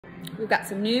We've got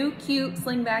some new cute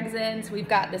sling bags in. So we've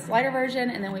got this lighter version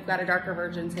and then we've got a darker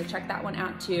version. So check that one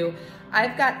out too.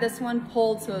 I've got this one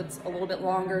pulled so it's a little bit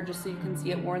longer just so you can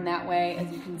see it worn that way.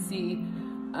 As you can see,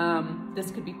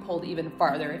 this could be pulled even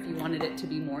farther if you wanted it to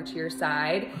be more to your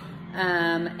side.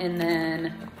 And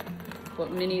then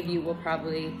what many of you will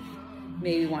probably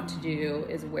maybe want to do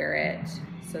is wear it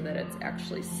so that it's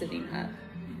actually sitting up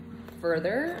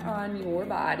further on your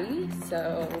body.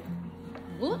 So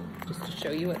just to show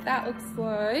you what that looks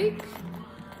like.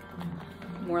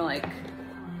 More like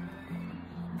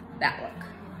that look.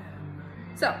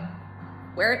 So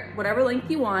wear it whatever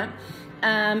length you want.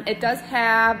 It does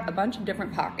have a bunch of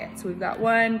different pockets. We've got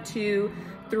 1, 2,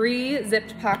 3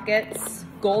 zipped pockets,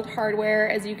 gold hardware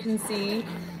as you can see.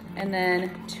 And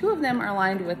then 2 of them are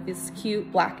lined with this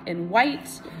cute black and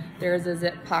white. There's a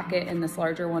zip pocket in this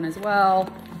larger one as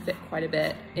well. Fit quite a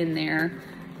bit in there.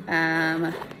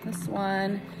 This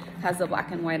one has the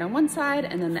black and white on one side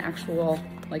and then the actual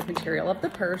like material of the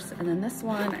purse. And then this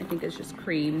one I think is just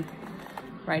cream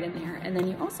right in there. And then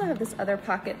you also have this other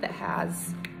pocket that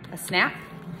has a snap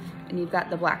and you've got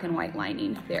the black and white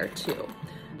lining there too.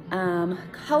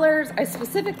 Colors, I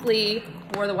specifically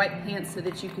wore the white pants so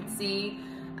that you could see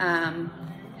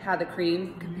how the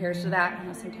cream compares to that. I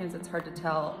know sometimes it's hard to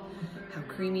tell how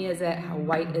creamy is it, how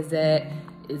white is it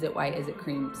white, is it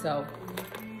cream? So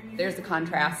there's the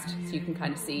contrast so you can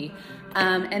kind of see.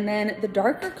 And then the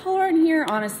darker color in here,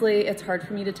 honestly, it's hard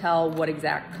for me to tell what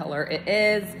exact color it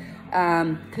is.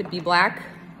 Could be black,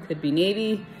 could be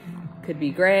navy, could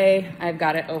be gray. I've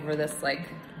got it over this like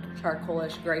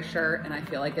charcoalish gray shirt and I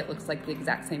feel like it looks like the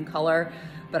exact same color,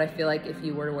 but I feel like if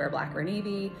you were to wear black or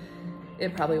navy,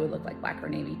 it probably would look like black or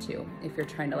navy too, if you're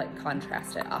trying to like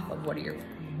contrast it off of what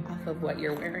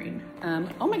you're wearing.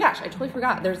 Oh my gosh, I totally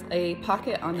forgot. There's a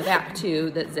pocket on the back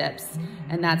too that zips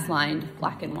and that's lined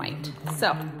black and white.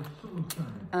 So,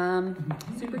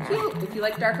 super cute. If you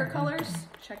like darker colors,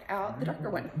 check out the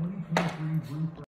darker one.